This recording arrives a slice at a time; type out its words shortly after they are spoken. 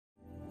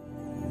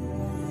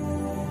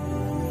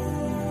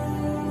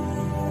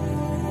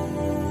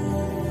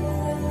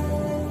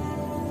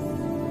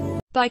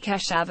by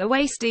Keshav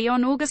Awasthi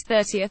on August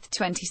 30,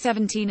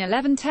 2017,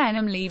 11:10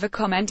 am. Leave a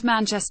comment.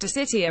 Manchester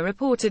City are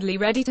reportedly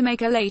ready to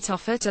make a late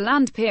offer to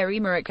land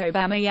Pierre-Emerick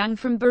Aubameyang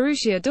from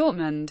Borussia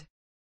Dortmund.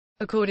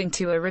 According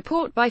to a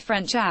report by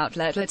French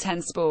outlet Le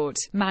Temps Sport,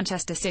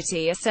 Manchester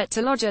City are set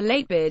to lodge a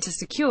late bid to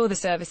secure the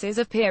services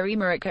of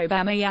Pierre-Emerick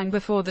Aubameyang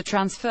before the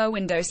transfer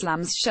window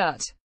slams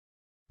shut.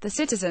 The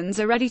citizens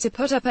are ready to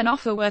put up an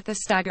offer worth a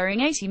staggering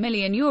 €80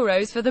 million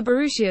for the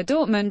Borussia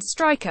Dortmund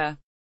striker.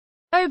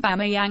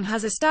 Aubameyang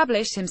has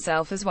established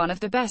himself as one of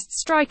the best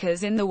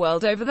strikers in the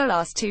world over the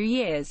last 2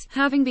 years,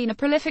 having been a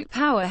prolific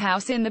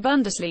powerhouse in the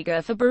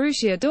Bundesliga for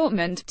Borussia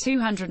Dortmund.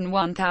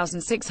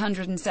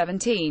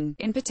 201,617,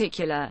 in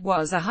particular,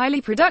 was a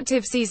highly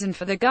productive season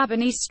for the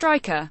Gabonese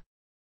striker.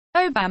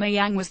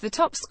 Aubameyang was the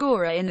top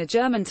scorer in the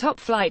German top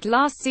flight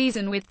last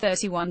season with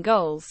 31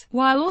 goals,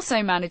 while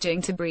also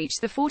managing to breach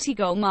the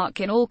 40-goal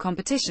mark in all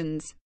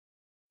competitions.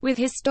 With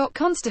his stock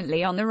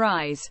constantly on the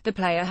rise, the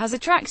player has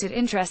attracted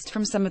interest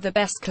from some of the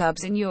best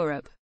clubs in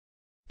Europe.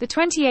 The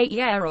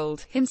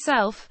 28-year-old,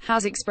 himself,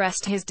 has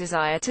expressed his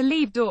desire to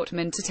leave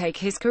Dortmund to take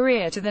his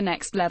career to the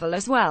next level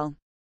as well.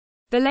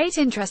 The late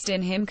interest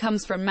in him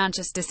comes from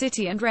Manchester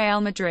City and Real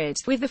Madrid,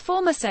 with the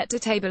former set to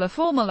table a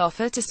formal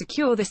offer to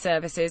secure the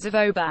services of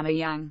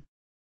Aubameyang.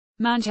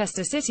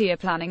 Manchester City are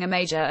planning a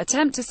major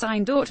attempt to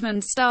sign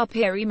Dortmund star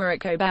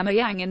Pierre-Emerick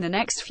Aubameyang in the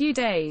next few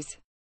days.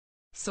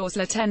 Source: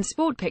 Le Temps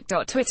Sport.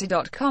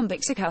 Pic.twitter.com.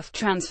 Bixacuff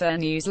transfer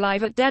news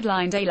live at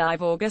deadline day.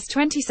 Live August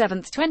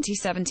 27,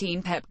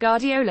 2017. Pep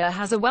Guardiola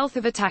has a wealth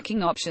of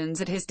attacking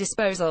options at his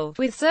disposal,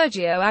 with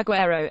Sergio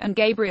Aguero and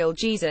Gabriel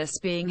Jesus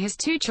being his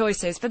two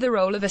choices for the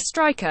role of a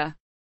striker.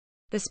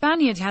 The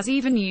Spaniard has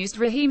even used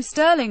Raheem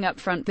Sterling up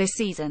front this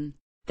season.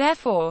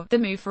 Therefore, the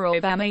move for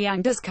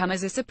Aubameyang does come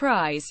as a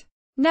surprise.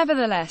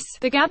 Nevertheless,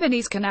 the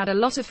Gabonese can add a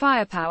lot of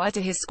firepower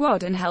to his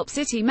squad and help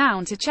City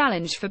mount a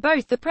challenge for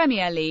both the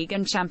Premier League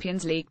and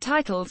Champions League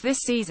titles this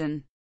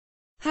season.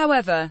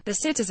 However, the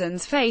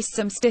citizens face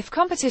some stiff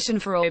competition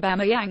for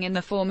Aubameyang in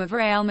the form of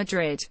Real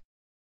Madrid.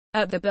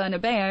 At the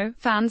Bernabeu,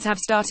 fans have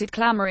started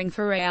clamoring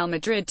for Real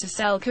Madrid to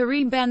sell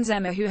Karim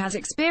Benzema, who has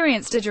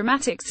experienced a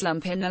dramatic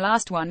slump in the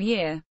last 1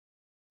 year.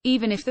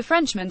 Even if the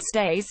Frenchman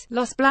stays,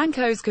 Los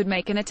Blancos could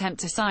make an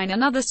attempt to sign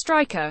another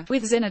striker,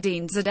 with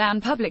Zinedine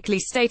Zidane publicly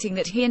stating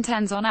that he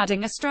intends on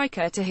adding a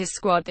striker to his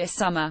squad this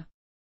summer.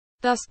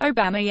 Thus,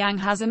 Aubameyang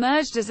has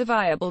emerged as a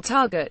viable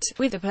target,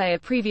 with the player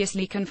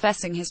previously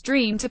confessing his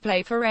dream to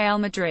play for Real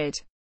Madrid.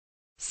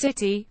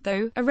 City,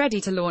 though, are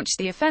ready to launch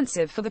the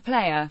offensive for the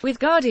player, with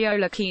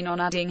Guardiola keen on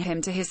adding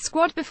him to his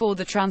squad before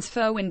the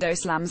transfer window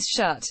slams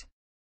shut.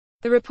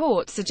 The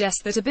report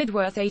suggests that a bid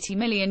worth €80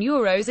 million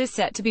is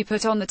set to be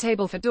put on the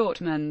table for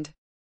Dortmund.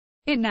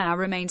 It now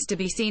remains to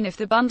be seen if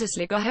the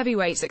Bundesliga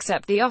heavyweights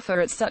accept the offer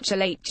at such a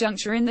late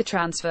juncture in the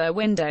transfer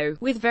window,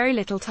 with very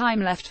little time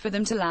left for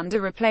them to land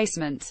a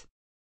replacement.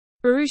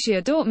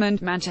 Borussia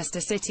Dortmund, Manchester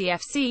City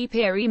FC,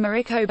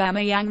 Pierre-Emerick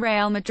Aubameyang,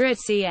 Real Madrid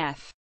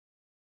CF.